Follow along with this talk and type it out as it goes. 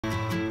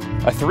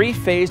A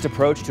three-phased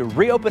approach to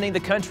reopening the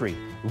country.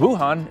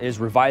 Wuhan is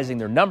revising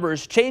their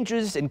numbers,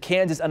 changes in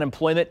Kansas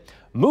unemployment,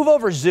 move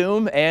over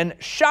Zoom, and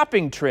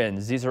shopping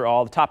trends. These are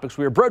all the topics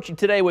we are broaching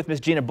today with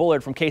Ms. Gina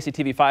Bullard from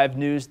KCTV5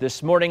 News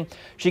this morning.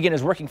 She again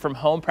is working from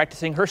home,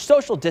 practicing her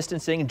social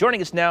distancing, and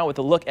joining us now with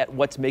a look at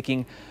what's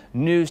making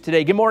news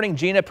today. Good morning,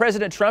 Gina.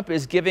 President Trump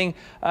is giving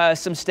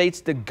some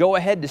states the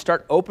go-ahead to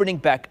start opening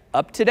back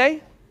up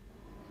today.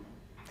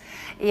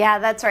 Yeah,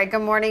 that's right.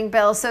 Good morning,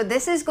 Bill. So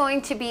this is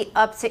going to be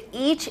up to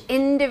each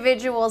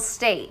individual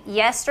state.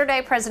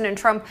 Yesterday, President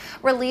Trump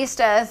released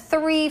a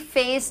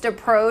three-phased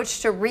approach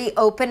to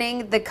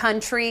reopening the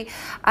country.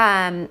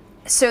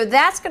 So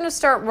that's going to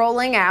start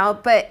rolling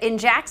out. But in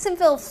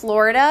Jacksonville,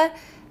 Florida,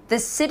 the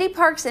city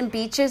parks and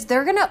beaches,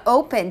 they're going to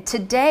open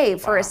today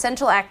for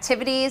essential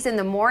activities in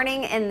the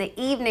morning and the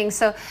evening.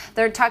 So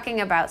they're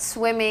talking about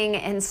swimming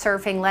and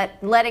surfing,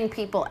 letting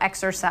people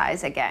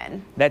exercise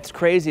again. That's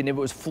crazy. And it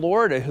was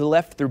Florida who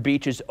left their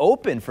beaches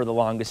open for the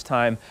longest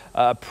time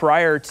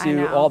prior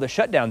to all the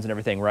shutdowns and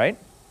everything, right?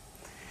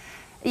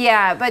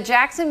 Yeah, but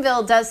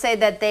Jacksonville does say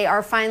that they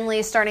are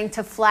finally starting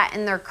to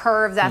flatten their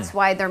curve. That's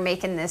why they're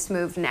making this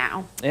move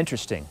now.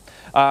 Interesting.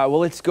 Well,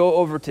 let's go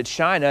over to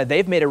China.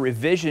 They've made a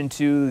revision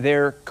to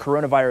their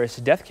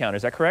coronavirus death count.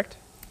 Is that correct?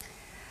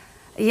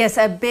 Yes,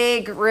 a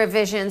big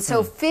revision.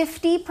 So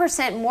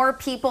 50% more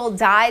people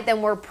died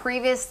than were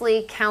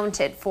previously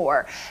counted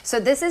for. So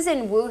this is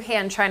in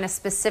Wuhan, China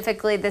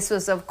specifically. This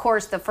was, of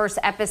course, the first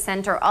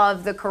epicenter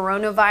of the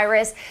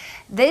coronavirus.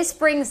 This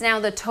brings now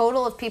the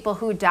total of people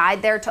who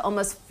died there to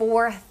almost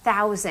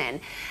 4,000.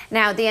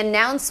 Now, the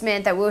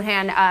announcement that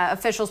Wuhan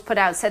officials put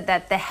out said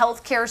that the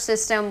healthcare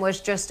system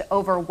was just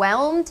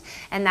overwhelmed,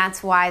 and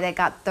that's why they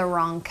got the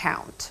wrong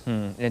count.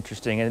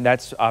 Interesting. And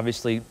that's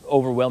obviously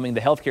overwhelming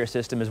the healthcare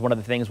system is one of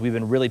the things we've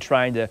been really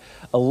trying to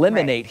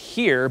eliminate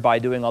here by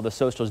doing all the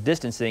social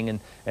distancing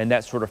and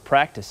that sort of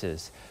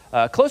practices.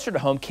 Closer to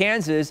home,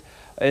 Kansas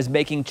is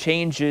making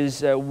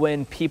changes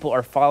when people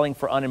are filing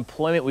for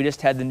unemployment. We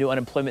just had the new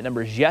unemployment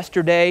numbers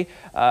yesterday.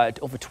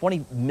 Over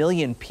 20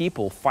 million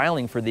people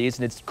filing for these,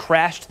 and it's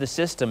crashed the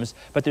systems.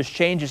 But there's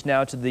changes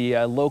now to the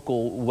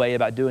local way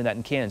about doing that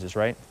in Kansas,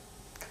 right?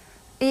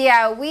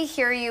 Yeah, we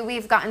hear you.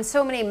 We've gotten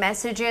so many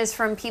messages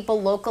from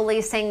people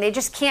locally saying they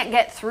just can't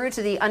get through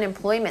to the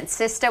unemployment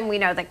system. We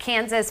know the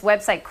Kansas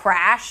website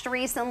crashed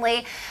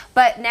recently,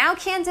 but now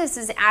Kansas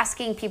is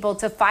asking people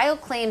to file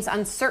claims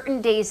on certain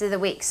days of the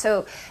week.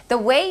 So the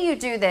way you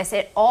do this,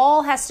 it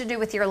all has to do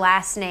with your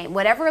last name.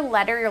 Whatever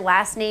letter your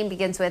last name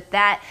begins with,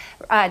 that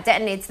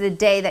detonates the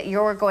day that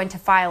you're going to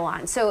file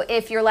on. So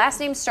if your last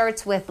name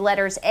starts with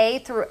letters A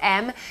through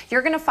M,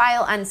 you're going to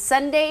file on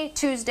Sunday,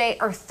 Tuesday,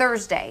 or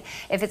Thursday.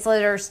 If it's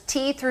letters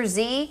T through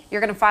Z,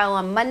 you're going to file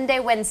on Monday,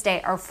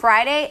 Wednesday, or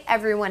Friday.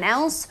 Everyone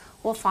else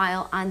will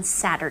file on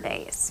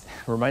Saturdays.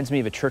 Reminds me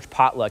of a church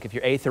potluck. If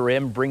you're A through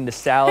M, bring the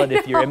salad.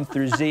 If you're M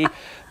through Z,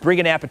 bring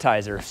an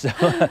appetizer. So,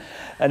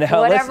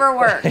 whatever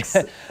works.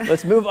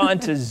 Let's move on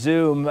to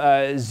Zoom.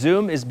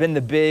 Zoom has been the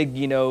big,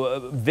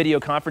 video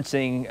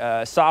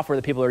conferencing software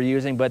that people are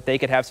using, but they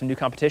could have some new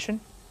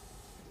competition.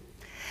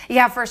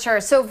 Yeah, for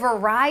sure. So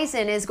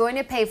Verizon is going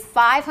to pay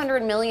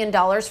 $500 million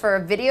for a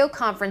video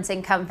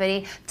conferencing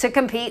company to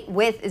compete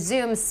with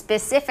Zoom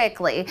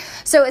specifically.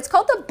 So it's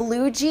called the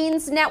Blue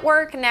Jeans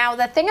Network. Now,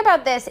 the thing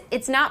about this,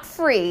 it's not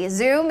free.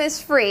 Zoom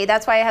is free.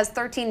 That's why it has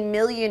 13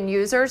 million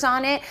users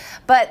on it.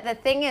 But the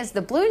thing is,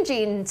 the Blue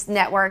Jeans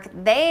Network,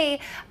 it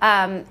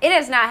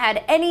has not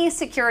had any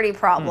security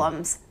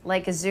problems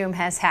like Zoom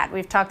has had.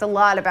 We've talked a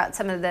lot about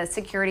some of the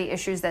security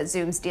issues that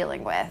Zoom's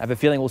dealing with. I have a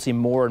feeling we'll see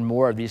more and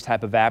more of these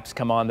type of apps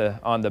come on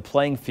the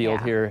playing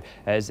field here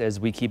as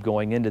we keep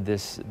going into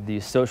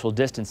these social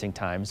distancing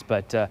times.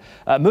 But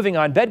moving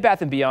on, Bed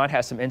Bath & Beyond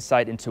has some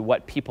insight into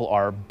what people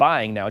are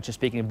buying now. Just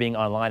speaking of being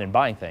online and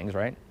buying things,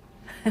 right?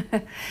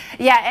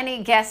 Yeah,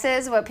 any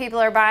guesses what people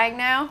are buying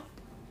now?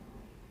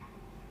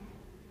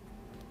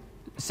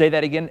 Say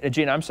that again,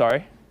 Gina, I'm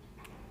sorry.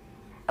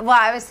 Well,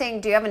 I was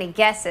saying, do you have any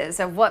guesses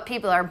of what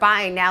people are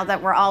buying now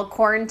that we're all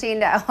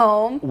quarantined at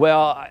home?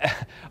 Well,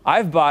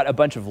 I've bought a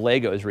bunch of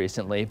Legos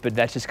recently, but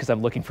that's just because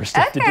I'm looking for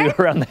stuff to do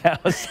around the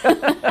house.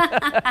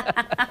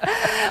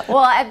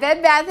 Well, at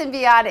Bed Bath &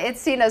 Beyond, it's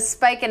seen a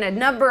spike in a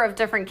number of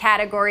different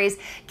categories.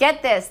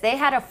 Get this, they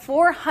had a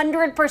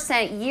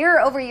 400%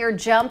 year-over-year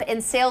jump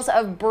in sales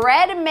of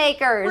bread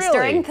makers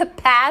during the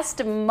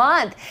past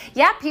month.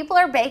 Yeah, people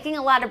are baking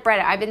a lot of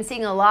bread. I've been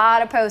seeing a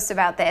lot of posts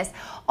about this.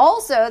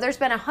 Also, there's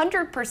been a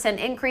 100%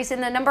 increase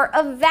in the number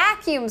of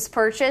vacuums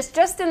purchased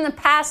just in the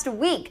past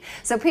week.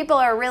 So people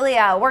are really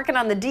working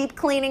on the deep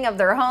cleaning of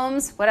their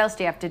homes. What else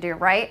do you have to do,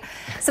 right?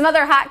 Some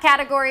other hot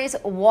categories: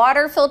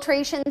 water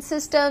filtration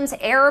systems,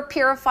 air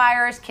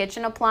purifiers,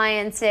 kitchen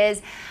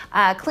appliances,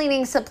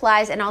 cleaning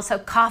supplies, and also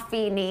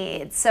coffee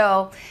needs.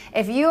 So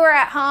if you are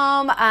at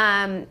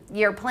home,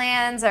 your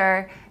plans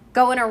are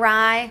going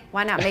awry,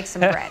 why not make some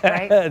bread,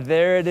 right?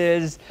 There it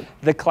is,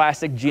 the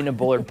classic Gina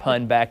Bullard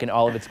pun back in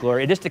all of its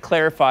glory. And just to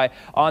clarify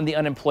on the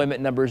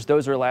unemployment numbers,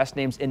 those are last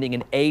names ending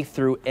in A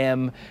through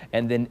M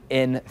and then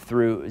N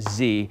through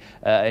Z,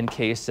 in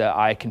case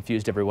I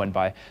confused everyone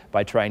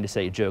by trying to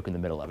say a joke in the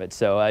middle of it.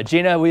 So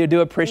Gina, we do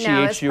appreciate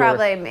no, it's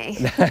probably me.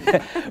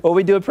 Well,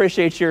 we do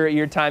appreciate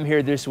your time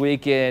here this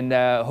week, and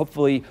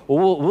hopefully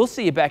we'll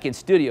see you back in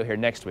studio here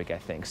next week, I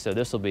think. So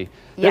this will be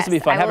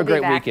fun. Have a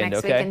great weekend.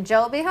 Next week, and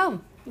Joe will be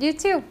home. You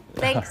too.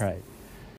 Thanks. All right.